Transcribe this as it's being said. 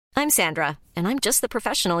I'm Sandra, and I'm just the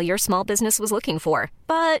professional your small business was looking for.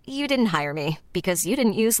 But you didn't hire me because you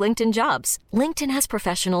didn't use LinkedIn Jobs. LinkedIn has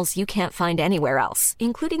professionals you can't find anywhere else,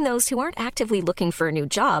 including those who aren't actively looking for a new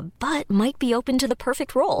job, but might be open to the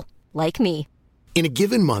perfect role, like me. In a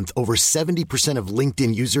given month, over 70% of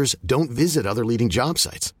LinkedIn users don't visit other leading job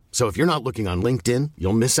sites. So if you're not looking on LinkedIn,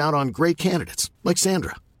 you'll miss out on great candidates like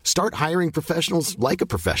Sandra. Start hiring professionals like a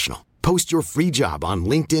professional. Post your free job on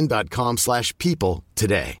linkedin.com/people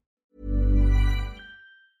today.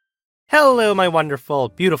 Hello, my wonderful,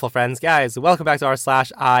 beautiful friends. Guys, welcome back to our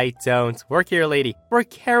 /IDontWorkHereLady, where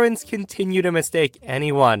Karens continue to mistake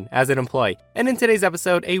anyone as an employee. And in today's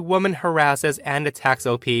episode, a woman harasses and attacks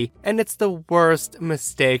OP, and it's the worst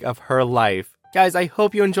mistake of her life. Guys, I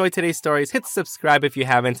hope you enjoyed today's stories. Hit subscribe if you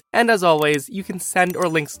haven't. And as always, you can send or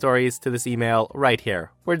link stories to this email right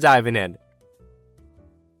here. We're diving in.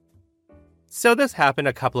 So this happened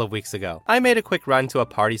a couple of weeks ago. I made a quick run to a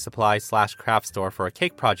party supply/craft store for a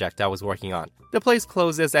cake project I was working on. The place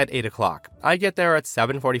closes at 8 o'clock. I get there at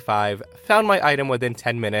 7:45, found my item within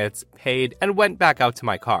 10 minutes, paid, and went back out to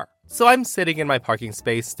my car. So I'm sitting in my parking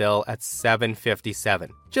space still at 7:57,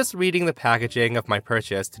 just reading the packaging of my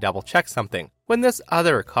purchase to double check something, when this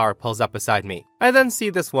other car pulls up beside me. I then see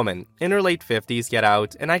this woman, in her late 50s, get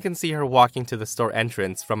out, and I can see her walking to the store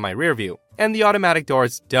entrance from my rear view, and the automatic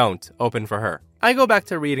doors don't open for her. I go back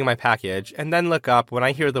to reading my package, and then look up when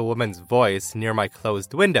I hear the woman's voice near my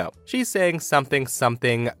closed window. She's saying something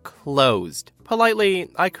closed. Politely,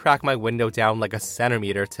 I crack my window down like a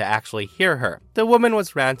centimeter to actually hear her. The woman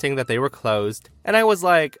was ranting that they were closed, and I was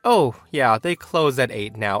like, oh, yeah, they close at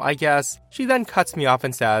 8 now, I guess. She then cuts me off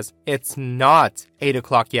and says, it's not 8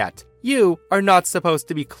 o'clock yet. You are not supposed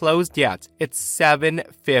to be closed yet. It's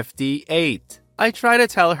 7:58. I try to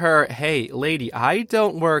tell her, hey, lady, I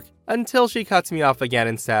don't work, until she cuts me off again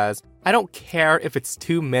and says, I don't care if it's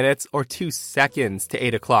 2 minutes or 2 seconds to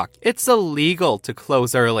 8 o'clock. It's illegal to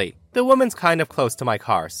close early. The woman's kind of close to my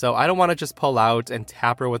car, so I don't want to just pull out and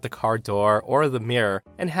tap her with the car door or the mirror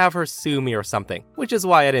and have her sue me or something, which is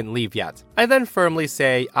why I didn't leave yet. I then firmly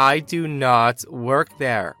say, I do not work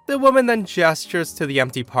there. The woman then gestures to the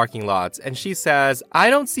empty parking lot, and she says, I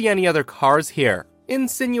don't see any other cars here,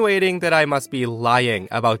 insinuating that I must be lying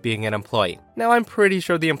about being an employee. Now, I'm pretty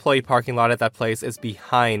sure the employee parking lot at that place is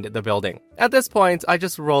behind the building. At this point, I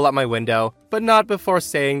just roll up my window, but not before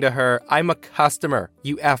saying to her, I'm a customer,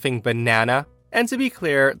 you effing banana. And to be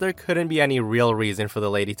clear, there couldn't be any real reason for the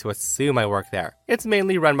lady to assume I work there. It's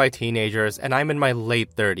mainly run by teenagers, and I'm in my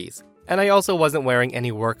late 30s. And I also wasn't wearing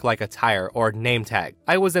any work-like attire or name tag.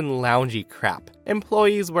 I was in loungy crap.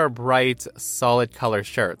 Employees wear bright, solid color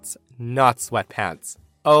shirts, not sweatpants.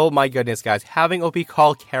 Oh my goodness, guys, having OP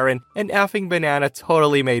call Karen an effing banana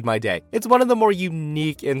totally made my day. It's one of the more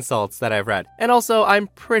unique insults that I've read. And also, I'm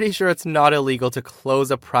pretty sure it's not illegal to close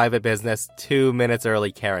a private business 2 minutes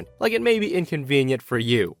early, Karen. Like, it may be inconvenient for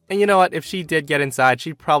you. And you know what? If she did get inside,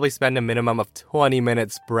 she'd probably spend a minimum of 20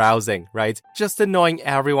 minutes browsing, right? Just annoying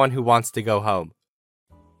everyone who wants to go home.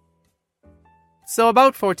 So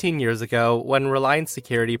about 14 years ago, when Reliance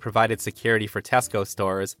Security provided security for Tesco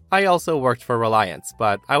stores, I also worked for Reliance,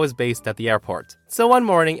 but I was based at the airport. So one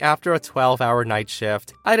morning, after a 12-hour night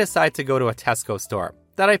shift, I decided to go to a Tesco store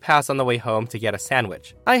that I pass on the way home to get a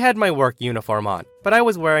sandwich. I had my work uniform on, but I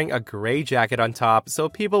was wearing a gray jacket on top so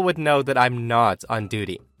people would know that I'm not on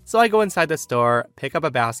duty. So I go inside the store, pick up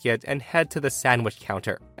a basket, and head to the sandwich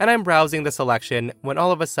counter. And I'm browsing the selection when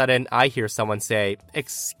all of a sudden I hear someone say,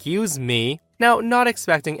 "Excuse me?" Now, not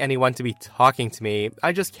expecting anyone to be talking to me,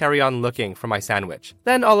 I just carry on looking for my sandwich.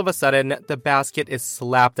 Then all of a sudden, the basket is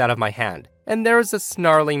slapped out of my hand. And there's a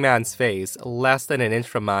snarling man's face, less than an inch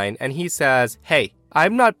from mine, and he says, "Hey,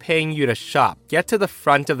 I'm not paying you to shop. Get to the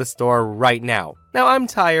front of the store right now." Now, I'm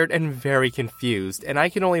tired and very confused, and I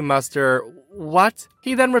can only muster, "What?"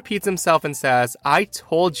 He then repeats himself and says, "I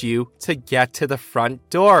told you to get to the front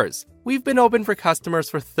doors. We've been open for customers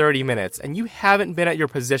for 30 minutes, and you haven't been at your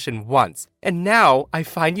position once. And now I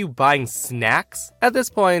find you buying snacks?" At this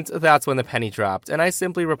point, that's when the penny dropped, and I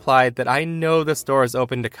simply replied that I know the store is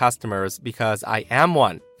open to customers because I am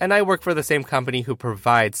one, and I work for the same company who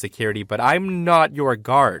provides security, but I'm not your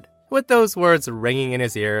guard. With those words ringing in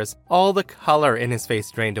his ears, all the color in his face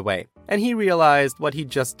drained away, and he realized what he'd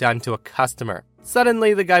just done to a customer.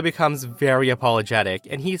 Suddenly, the guy becomes very apologetic,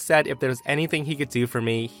 and he said if there's anything he could do for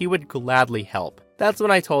me, he would gladly help. That's when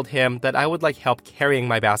I told him that I would like help carrying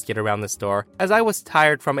my basket around the store, as I was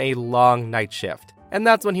tired from a long night shift. And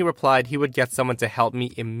that's when he replied he would get someone to help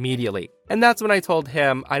me immediately. And that's when I told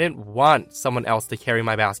him I didn't want someone else to carry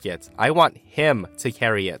my basket. I want him to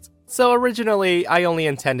carry it. So originally, I only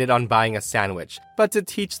intended on buying a sandwich, but to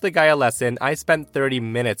teach the guy a lesson, I spent 30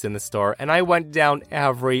 minutes in the store and I went down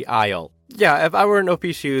every aisle. Yeah, if I were in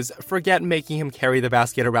OP's shoes, forget making him carry the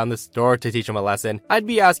basket around the store to teach him a lesson. I'd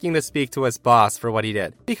be asking to speak to his boss for what he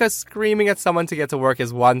did. Because screaming at someone to get to work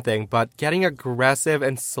is one thing, but getting aggressive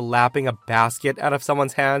and slapping a basket out of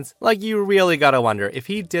someone's hands? Like, you really gotta wonder, if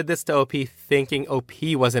he did this to OP thinking OP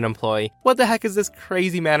was an employee, what the heck is this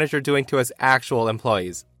crazy manager doing to his actual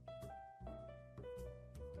employees?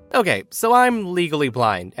 Okay, so I'm legally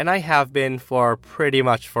blind, and I have been for pretty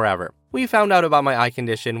much forever. We found out about my eye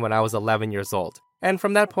condition when I was 11 years old, and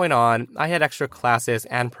from that point on, I had extra classes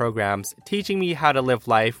and programs teaching me how to live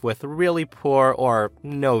life with really poor or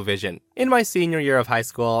no vision. In my senior year of high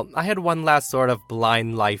school, I had one last sort of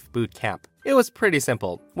blind life boot camp. It was pretty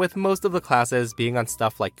simple, with most of the classes being on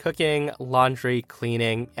stuff like cooking, laundry,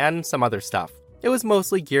 cleaning, and some other stuff. It was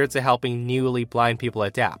mostly geared to helping newly blind people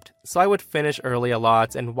adapt, so I would finish early a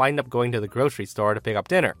lot and wind up going to the grocery store to pick up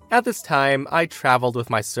dinner. At this time, I traveled with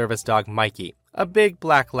my service dog Mikey, a big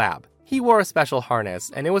black lab. He wore a special harness,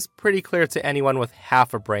 and it was pretty clear to anyone with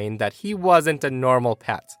half a brain that he wasn't a normal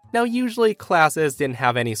pet. Now, usually classes didn't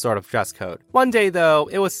have any sort of dress code. One day, though,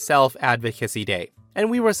 it was self-advocacy day, and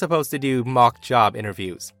we were supposed to do mock job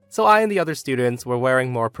interviews. So I and the other students were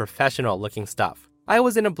wearing more professional-looking stuff. I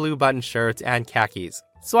was in a blue button shirt and khakis.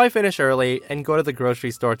 So I finish early and go to the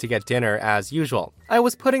grocery store to get dinner as usual. I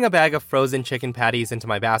was putting a bag of frozen chicken patties into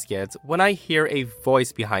my basket when I hear a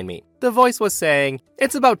voice behind me. The voice was saying,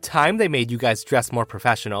 "It's about time they made you guys dress more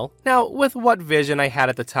professional." Now, with what vision I had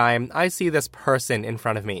at the time, I see this person in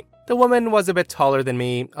front of me. The woman was a bit taller than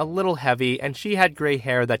me, a little heavy, and she had gray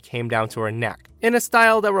hair that came down to her neck, in a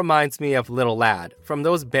style that reminds me of Little Lad from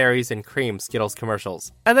those berries and cream Skittles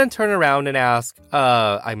commercials. And then turn around and ask,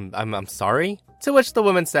 I'm sorry? To which the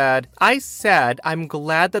woman said, "I said I'm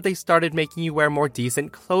glad that they started making you wear more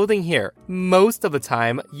decent clothing here. Most of the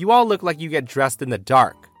time, you all look like you get dressed in the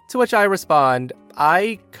dark." To which I respond,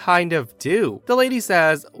 "I kind of do." The lady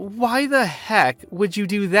says, "Why the heck would you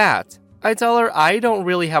do that?" I tell her I don't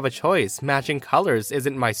really have a choice. Matching colors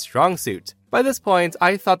isn't my strong suit. By this point,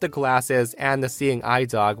 I thought the glasses and the seeing eye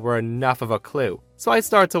dog were enough of a clue, so I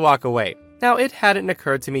start to walk away. Now, it hadn't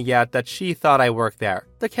occurred to me yet that she thought I worked there.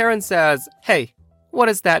 The Karen says, "Hey, what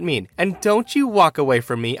does that mean? And don't you walk away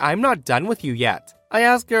from me, I'm not done with you yet." I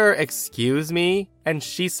asked her, "Excuse me?" And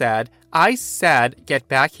she said, "I said, get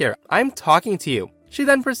back here, I'm talking to you." She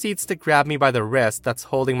then proceeds to grab me by the wrist that's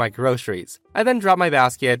holding my groceries. I then drop my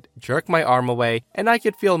basket, jerk my arm away, and I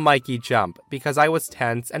could feel Mikey jump because I was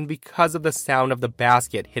tense and because of the sound of the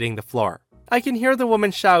basket hitting the floor. I can hear the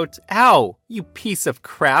woman shout, "Ow, you piece of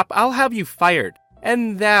crap, I'll have you fired."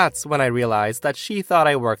 And that's when I realized that she thought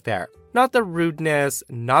I worked there. Not the rudeness,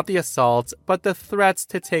 not the assault, but the threats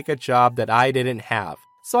to take a job that I didn't have.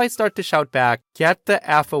 So I start to shout back, "Get the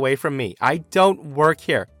F away from me. I don't work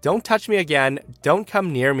here. Don't touch me again. Don't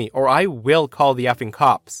come near me, or I will call the effing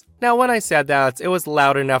cops." Now, when I said that, it was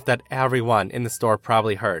loud enough that everyone in the store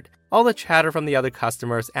probably heard. All the chatter from the other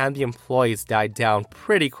customers and the employees died down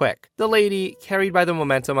pretty quick. The lady, carried by the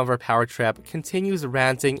momentum of her power trip, continues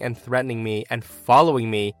ranting and threatening me and following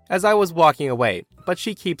me as I was walking away, but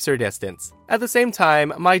she keeps her distance. At the same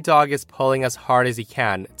time, my dog is pulling as hard as he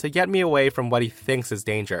can to get me away from what he thinks is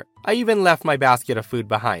danger. I even left my basket of food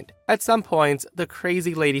behind. At some point, the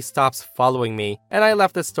crazy lady stops following me, and I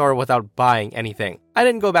left the store without buying anything. I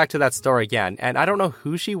didn't go back to that store again, and I don't know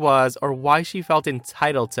who she was or why she felt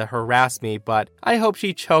entitled to harass me, but I hope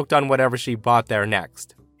she choked on whatever she bought there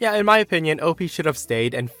next. Yeah, in my opinion, OP should have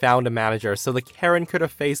stayed and found a manager so the Karen could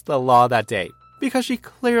have faced the law that day. Because she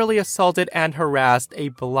clearly assaulted and harassed a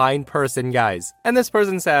blind person, guys. And this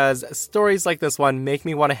person says, "Stories like this one make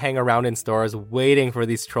me want to hang around in stores waiting for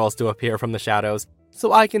these trolls to appear from the shadows,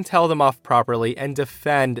 so I can tell them off properly and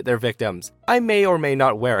defend their victims. I may or may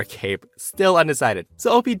not wear a cape, still undecided."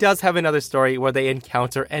 So OP does have another story where they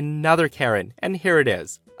encounter another Karen, and here it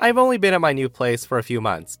is. I've only been at my new place for a few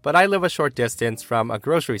months, but I live a short distance from a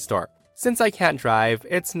grocery store. Since I can't drive,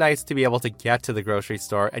 it's nice to be able to get to the grocery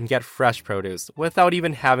store and get fresh produce without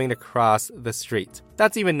even having to cross the street.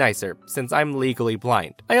 That's even nicer, since I'm legally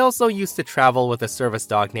blind. I also used to travel with a service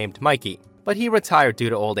dog named Mikey, but he retired due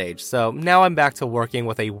to old age, so now I'm back to working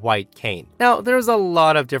with a white cane. Now, there's a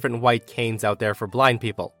lot of different white canes out there for blind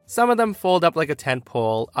people. Some of them fold up like a tent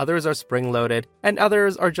pole, others are spring-loaded, and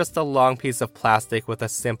others are just a long piece of plastic with a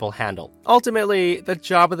simple handle. Ultimately, the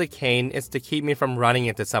job of the cane is to keep me from running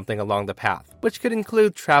into something along the path, which could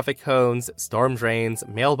include traffic cones, storm drains,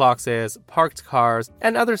 mailboxes, parked cars,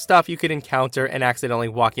 and other stuff you could encounter and accidentally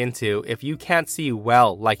walk into if you can't see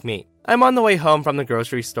well like me. I'm on the way home from the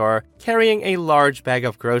grocery store, carrying a large bag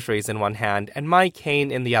of groceries in one hand and my cane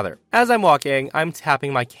in the other. As I'm walking, I'm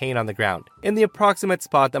tapping my cane on the ground, in the approximate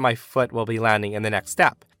spot that my foot will be landing in the next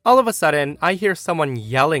step. All of a sudden, I hear someone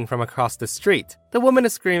yelling from across the street. The woman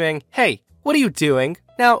is screaming, "Hey, what are you doing?"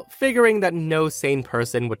 Now, figuring that no sane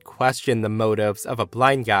person would question the motives of a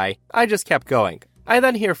blind guy, I just kept going. I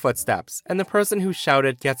then hear footsteps, and the person who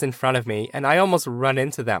shouted gets in front of me, and I almost run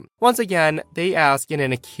into them. Once again, they ask in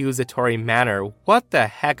an accusatory manner what the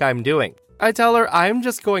heck I'm doing. I tell her I'm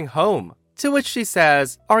just going home. To which she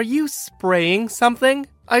says, "Are you spraying something?"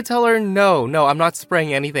 I tell her, No, I'm not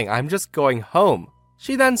spraying anything. I'm just going home.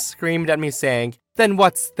 She then screamed at me saying, "Then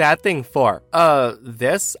what's that thing for?"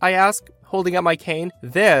 This? I ask, holding up my cane.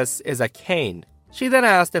 "This is a cane." She then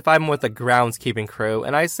asked if I'm with the groundskeeping crew,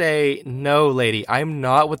 and I say, "No, lady, I'm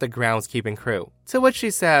not with the groundskeeping crew." To which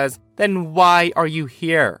she says, "Then why are you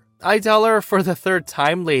here?" I tell her, for the third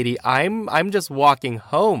time, lady, I'm just walking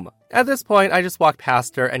home. At this point, I just walk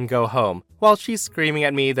past her and go home, while she's screaming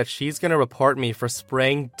at me that she's gonna report me for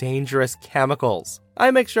spraying dangerous chemicals. I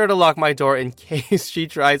make sure to lock my door in case she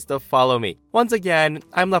tries to follow me. Once again,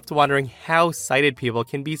 I'm left wondering how sighted people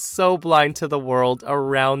can be so blind to the world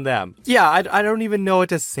around them. Yeah, I don't even know what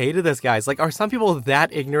to say to this, guys. Like, are some people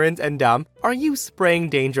that ignorant and dumb? Are you spraying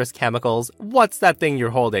dangerous chemicals? What's that thing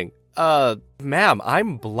you're holding? Ma'am,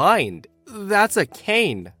 I'm blind. That's a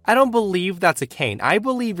cane. I don't believe that's a cane. I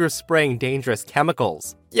believe you're spraying dangerous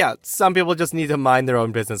chemicals. Yeah, some people just need to mind their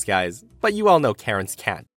own business, guys. But you all know Karens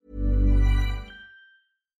can't.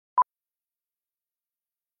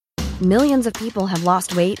 Millions of people have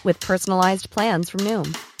lost weight with personalized plans from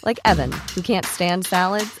Noom. Like Evan, who can't stand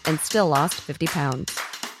salads and still lost 50 pounds.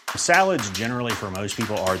 Salads generally for most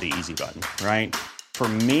people are the easy button, right? For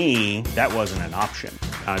me, that wasn't an option.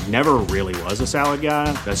 I never really was a salad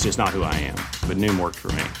guy. That's just not who I am. But Noom worked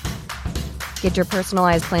for me. Get your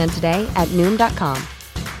personalized plan today at Noom.com.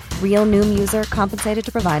 Real Noom user compensated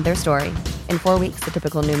to provide their story. In 4 weeks, the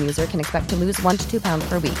typical Noom user can expect to lose 1 to 2 pounds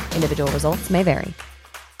per week. Individual results may vary.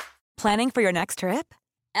 Planning for your next trip?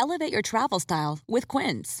 Elevate your travel style with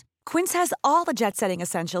Quince. Quince has all the jet-setting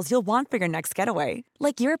essentials you'll want for your next getaway,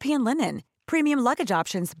 like European linen, premium luggage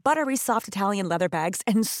options, buttery soft Italian leather bags,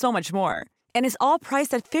 and so much more. And is all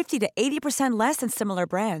priced at 50 to 80% less than similar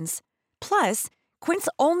brands. Plus, Quince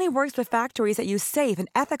only works with factories that use safe and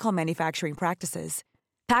ethical manufacturing practices.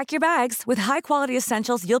 Pack your bags with high-quality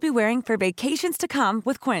essentials you'll be wearing for vacations to come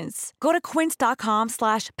with Quince. Go to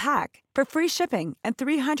quince.com/pack for free shipping and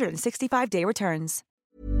 365-day returns.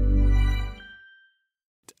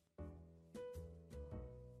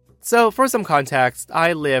 So, for some context,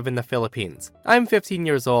 I live in the Philippines. I'm 15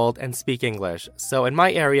 years old and speak English, so in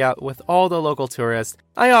my area, with all the local tourists,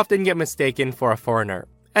 I often get mistaken for a foreigner,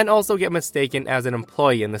 and also get mistaken as an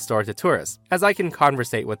employee in the store to tourists, as I can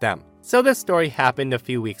conversate with them. So this story happened a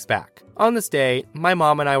few weeks back. On this day, my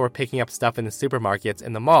mom and I were picking up stuff in the supermarkets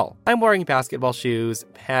in the mall. I'm wearing basketball shoes,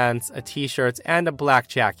 pants, a t-shirt, and a black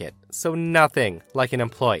jacket, so nothing like an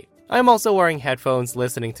employee. I'm also wearing headphones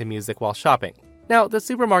listening to music while shopping. Now, the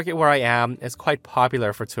supermarket where I am is quite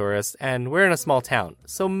popular for tourists, and we're in a small town,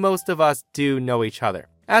 so most of us do know each other.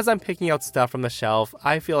 As I'm picking out stuff from the shelf,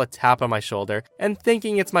 I feel a tap on my shoulder, and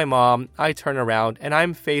thinking it's my mom, I turn around and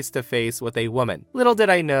I'm face to face with a woman. Little did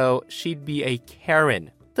I know she'd be a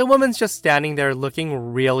Karen. The woman's just standing there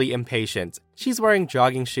looking really impatient. She's wearing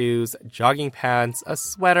jogging shoes, jogging pants, a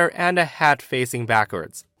sweater, and a hat facing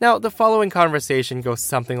backwards. Now, the following conversation goes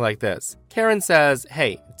something like this. Karen says,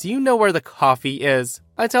 "Hey, do you know where the coffee is?"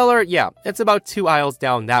 I tell her, "Yeah, it's about 2 aisles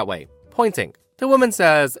down that way," pointing. The woman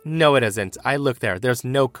says, "No, it isn't. I looked there. There's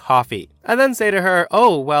no coffee." I then say to her,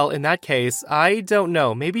 "Oh, well, in that case, I don't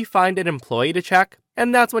know. Maybe find an employee to check?"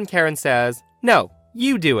 And that's when Karen says, "No,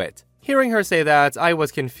 you do it." Hearing her say that, I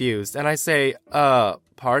was confused, and I say,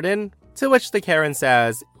 pardon? To which the Karen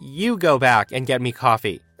says, "You go back and get me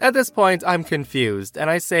coffee." At this point, I'm confused, and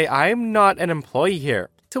I say, "I'm not an employee here."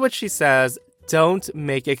 To which she says, "Don't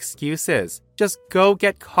make excuses. Just go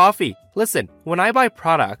get coffee. Listen, when I buy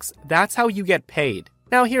products, that's how you get paid."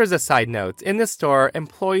 Now here's a side note. In this store,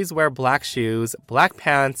 employees wear black shoes, black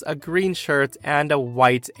pants, a green shirt, and a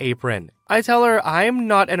white apron. I tell her I'm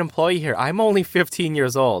not an employee here. I'm only 15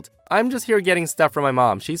 years old. I'm just here getting stuff from my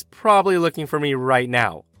mom. She's probably looking for me right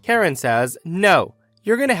now. Karen says, "No,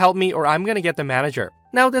 you're gonna help me or I'm gonna get the manager."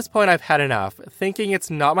 Now at this point I've had enough. Thinking it's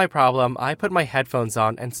not my problem, I put my headphones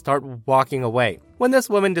on and start walking away. When this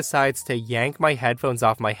woman decides to yank my headphones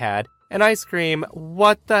off my head, and I scream,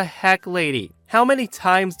 "What the heck, lady? How many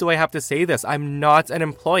times do I have to say this? I'm not an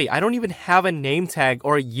employee. I don't even have a name tag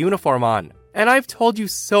or a uniform on." And I've told you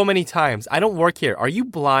so many times, I don't work here. Are you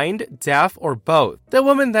blind, deaf, or both? The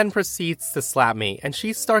woman then proceeds to slap me, and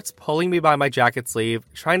she starts pulling me by my jacket sleeve,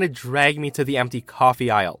 trying to drag me to the empty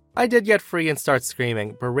coffee aisle. I did get free and start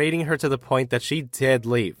screaming, berating her to the point that she did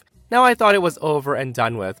leave. Now I thought it was over and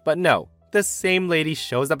done with, but no. The same lady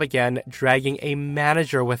shows up again, dragging a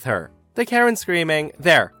manager with her. The Karen screaming,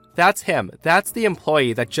 "There, that's him. That's the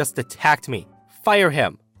employee that just attacked me. Fire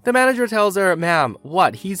him." The manager tells her, "Ma'am,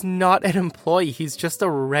 what? He's not an employee. He's just a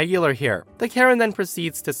regular here." The Karen then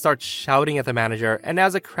proceeds to start shouting at the manager, and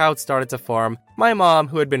as a crowd started to form, my mom,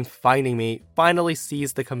 who had been finding me, finally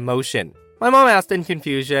sees the commotion. My mom asked in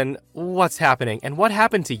confusion, "What's happening and what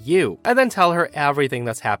happened to you?" I then tell her everything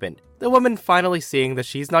that's happened. The woman, finally seeing that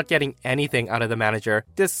she's not getting anything out of the manager,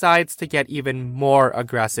 decides to get even more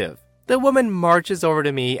aggressive. The woman marches over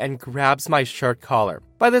to me and grabs my shirt collar.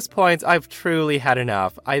 By this point, I've truly had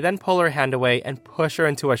enough. I then pull her hand away and push her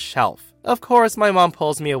into a shelf. Of course, my mom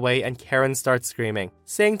pulls me away and Karen starts screaming,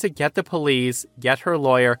 saying to get the police, get her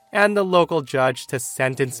lawyer, and the local judge to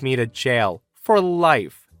sentence me to jail for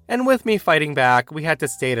life. And with me fighting back, we had to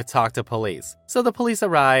stay to talk to police. So the police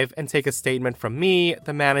arrive and take a statement from me,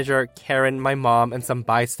 the manager, Karen, my mom, and some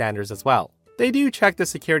bystanders as well. They do check the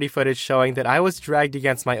security footage showing that I was dragged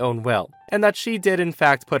against my own will, and that she did in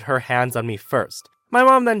fact put her hands on me first. My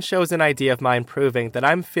mom then shows an ID of mine proving that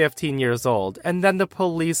I'm 15 years old, and then the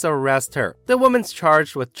police arrest her. The woman's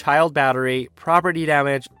charged with child battery, property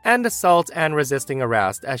damage, and assault and resisting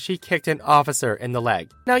arrest as she kicked an officer in the leg.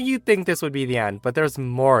 Now you'd think this would be the end, but there's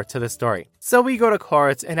more to the story. So we go to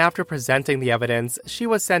court, and after presenting the evidence, she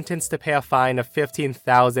was sentenced to pay a fine of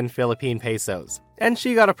 15,000 Philippine pesos. And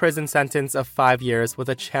she got a prison sentence of 5 years with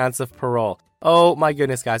a chance of parole. Oh my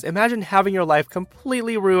goodness, guys. Imagine having your life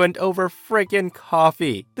completely ruined over frickin'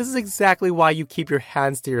 coffee. This is exactly why you keep your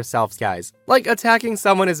hands to yourselves, guys. Like, attacking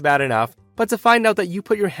someone is bad enough, but to find out that you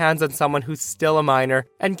put your hands on someone who's still a minor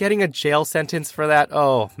and getting a jail sentence for that,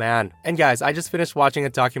 oh man. And guys, I just finished watching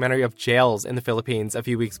a documentary of jails in the Philippines a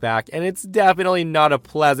few weeks back, and it's definitely not a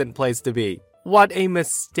pleasant place to be. What a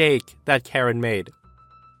mistake that Karen made.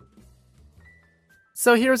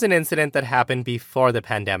 So here's an incident that happened before the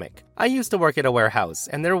pandemic. I used to work at a warehouse,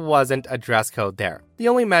 and there wasn't a dress code there. The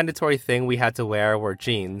only mandatory thing we had to wear were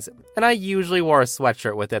jeans, and I usually wore a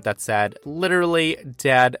sweatshirt with it that said, literally,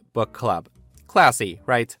 Dead Book Club. Classy,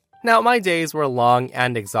 right? Now, my days were long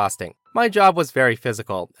and exhausting. My job was very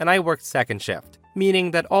physical, and I worked second shift,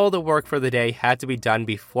 meaning that all the work for the day had to be done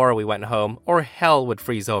before we went home, or hell would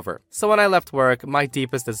freeze over. So when I left work, my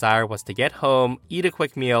deepest desire was to get home, eat a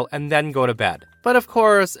quick meal, and then go to bed. But of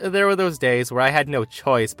course, there were those days where I had no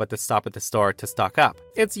choice but to stop at the store to stock up.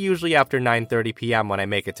 It's usually after 9:30 p.m. when I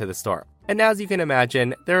make it to the store. And as you can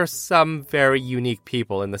imagine, there are some very unique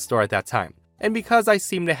people in the store at that time. And because I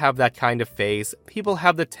seem to have that kind of face, people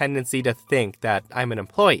have the tendency to think that I'm an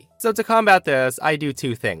employee. So to combat this, I do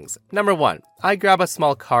two things. Number one, I grab a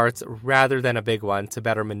small cart rather than a big one to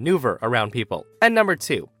better maneuver around people. And number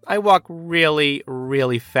two, I walk really,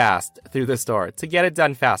 really fast through the store to get it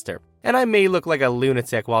done faster. And I may look like a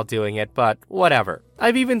lunatic while doing it, but whatever.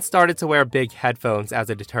 I've even started to wear big headphones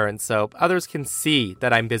as a deterrent so others can see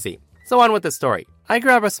that I'm busy. So on with the story. I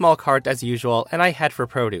grab a small cart as usual and I head for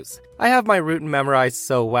produce. I have my route memorized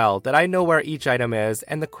so well that I know where each item is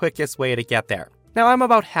and the quickest way to get there. Now I'm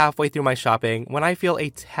about halfway through my shopping when I feel a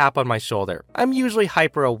tap on my shoulder. I'm usually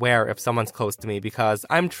hyper aware if someone's close to me because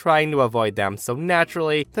I'm trying to avoid them, so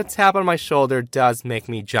naturally, the tap on my shoulder does make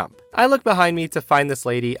me jump. I look behind me to find this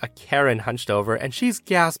lady, a Karen, hunched over, and she's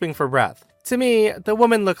gasping for breath. To me, the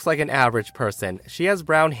woman looks like an average person. She has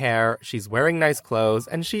brown hair, she's wearing nice clothes,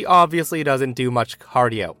 and she obviously doesn't do much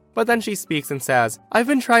cardio. But then she speaks and says, "I've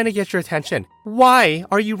been trying to get your attention. Why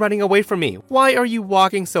are you running away from me? Why are you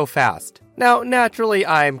walking so fast?" Now, naturally,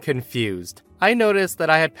 I'm confused. I noticed that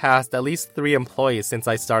I had passed at least 3 employees since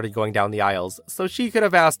I started going down the aisles, so she could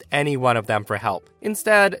have asked any one of them for help.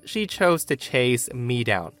 Instead, she chose to chase me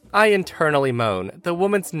down. I internally moan, the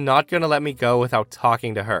woman's not gonna let me go without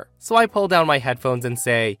talking to her. So I pull down my headphones and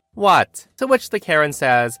say, "What?" To which the Karen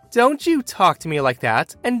says, "Don't you talk to me like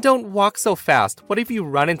that, and don't walk so fast. What if you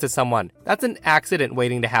run into someone? That's an accident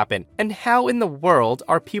waiting to happen. And how in the world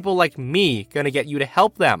are people like me gonna get you to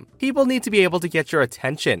help them? People need to be able to get your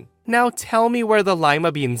attention. Now tell me where the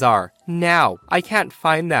lima beans are. Now. I can't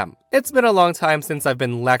find them." It's been a long time since I've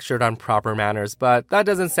been lectured on proper manners, but that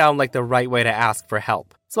doesn't sound like the right way to ask for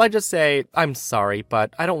help. So I just say, "I'm sorry,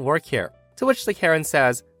 but I don't work here." To which the Karen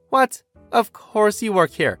says, "What? Of course you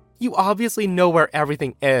work here. You obviously know where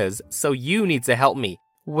everything is, so you need to help me.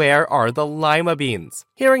 Where are the lima beans?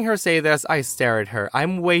 Hearing her say this, I stare at her.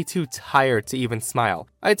 I'm way too tired to even smile.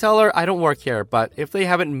 I tell her I don't work here, but if they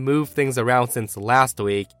haven't moved things around since last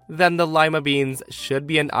week, then the lima beans should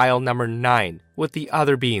be in aisle number 9 with the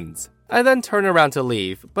other beans. I then turn around to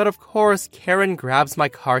leave, but of course Karen grabs my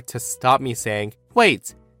cart to stop me, saying,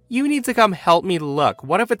 "Wait, you need to come help me look.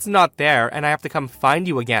 What if it's not there and I have to come find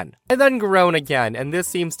you again?" I then groan again, and this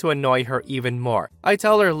seems to annoy her even more. I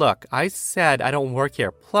tell her, "Look, I said I don't work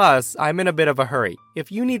here. Plus, I'm in a bit of a hurry.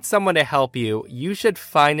 If you need someone to help you, you should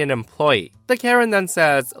find an employee." The Karen then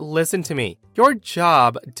says, "Listen to me. Your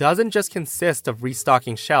job doesn't just consist of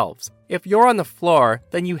restocking shelves. If you're on the floor,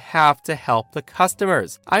 then you have to help the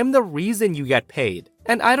customers. I'm the reason you get paid.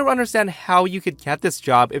 And I don't understand how you could get this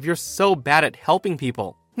job if you're so bad at helping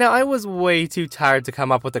people." Now, I was way too tired to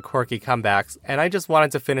come up with the quirky comebacks, and I just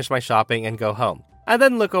wanted to finish my shopping and go home. I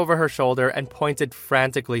then look over her shoulder and pointed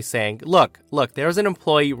frantically, saying, Look, there's an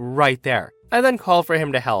employee right there." I then called for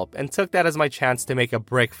him to help and took that as my chance to make a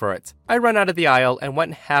break for it. I ran out of the aisle and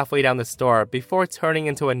went halfway down the store before turning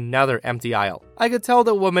into another empty aisle. I could tell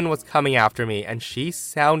the woman was coming after me, and she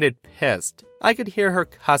sounded pissed. I could hear her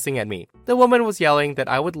cussing at me. The woman was yelling that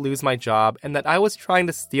I would lose my job and that I was trying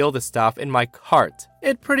to steal the stuff in my cart.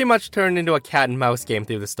 It pretty much turned into a cat and mouse game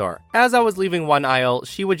through the store. As I was leaving one aisle,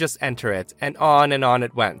 she would just enter it, and on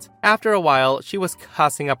it went. After a while, she was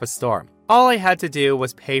cussing up a storm. All I had to do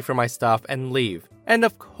was pay for my stuff and leave. And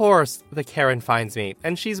of course, the Karen finds me,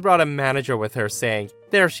 and she's brought a manager with her, saying,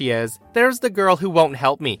 "There she is. There's the girl who won't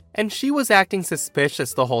help me. And she was acting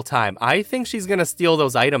suspicious the whole time. I think she's gonna steal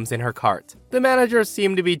those items in her cart." The manager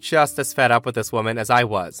seemed to be just as fed up with this woman as I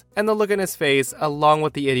was, and the look in his face, along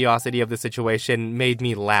with the idiocy of the situation, made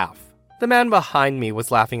me laugh. The man behind me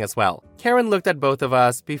was laughing as well. Karen looked at both of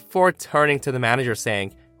us before turning to the manager,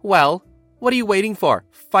 saying, "Well, what are you waiting for?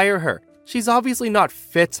 Fire her. She's obviously not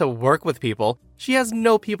fit to work with people. She has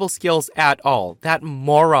no people skills at all. That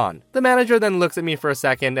moron." The manager then looks at me for a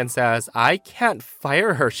second and says, "I can't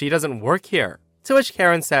fire her. She doesn't work here." To which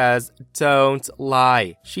Karen says, "Don't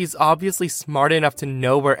lie. She's obviously smart enough to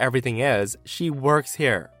know where everything is. She works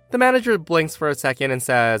here." The manager blinks for a second and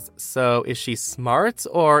says, "So is she smart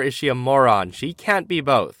or is she a moron? She can't be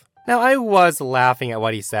both." Now, I was laughing at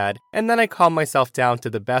what he said, and then I calmed myself down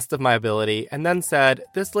to the best of my ability and then said,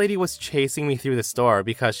 "This lady was chasing me through the store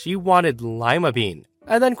because she wanted lima bean."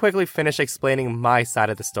 I then quickly finished explaining my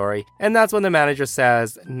side of the story, and that's when the manager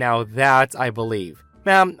says, "Now that I believe.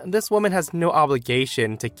 Ma'am, this woman has no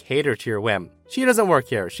obligation to cater to your whim. She doesn't work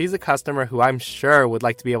here. She's a customer who I'm sure would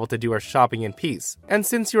like to be able to do her shopping in peace. And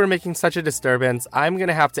since you are making such a disturbance, I'm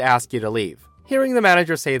gonna have to ask you to leave." Hearing the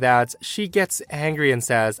manager say that, she gets angry and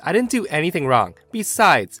says, "I didn't do anything wrong.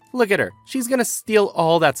 Besides, look at her. She's gonna steal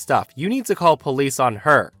all that stuff. You need to call police on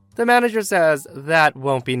her." The manager says that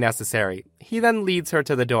won't be necessary. He then leads her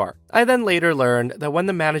to the door. I then later learned that when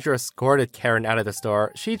the manager escorted Karen out of the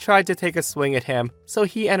store, she tried to take a swing at him, so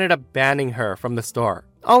he ended up banning her from the store.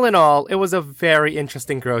 All in all, it was a very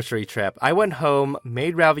interesting grocery trip. I went home,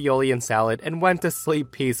 made ravioli and salad, and went to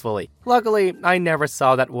sleep peacefully. Luckily, I never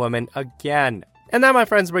saw that woman again. And that, my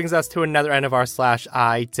friends, brings us to another end of our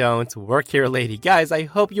 /IDontWorkHereLady. Guys, I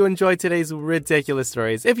hope you enjoyed today's ridiculous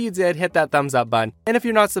stories. If you did, hit that thumbs up button. And if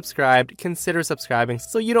you're not subscribed, consider subscribing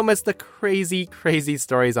so you don't miss the crazy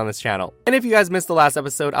stories on this channel. And if you guys missed the last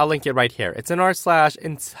episode, I'll link it right here. It's an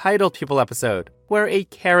r/entitled people episode, where a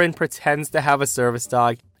Karen pretends to have a service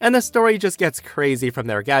dog, and the story just gets crazy from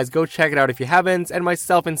there. Guys, go check it out if you haven't, and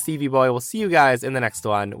myself and Stevie Boy will see you guys in the next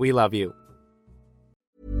one. We love you.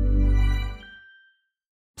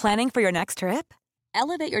 Planning for your next trip?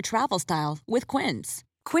 Elevate your travel style with Quince.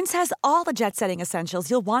 Quince has all the jet-setting essentials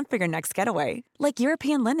you'll want for your next getaway, like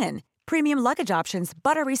European linen, premium luggage options,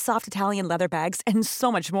 buttery soft Italian leather bags, and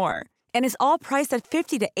so much more. And is all priced at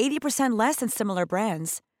 50 to 80% less than similar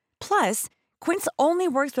brands. Plus, Quince only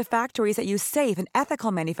works with factories that use safe and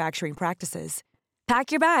ethical manufacturing practices.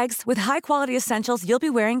 Pack your bags with high-quality essentials you'll be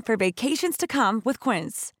wearing for vacations to come with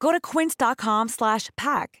Quince. Go to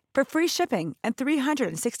quince.com/pack for free shipping and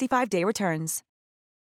 365-day returns.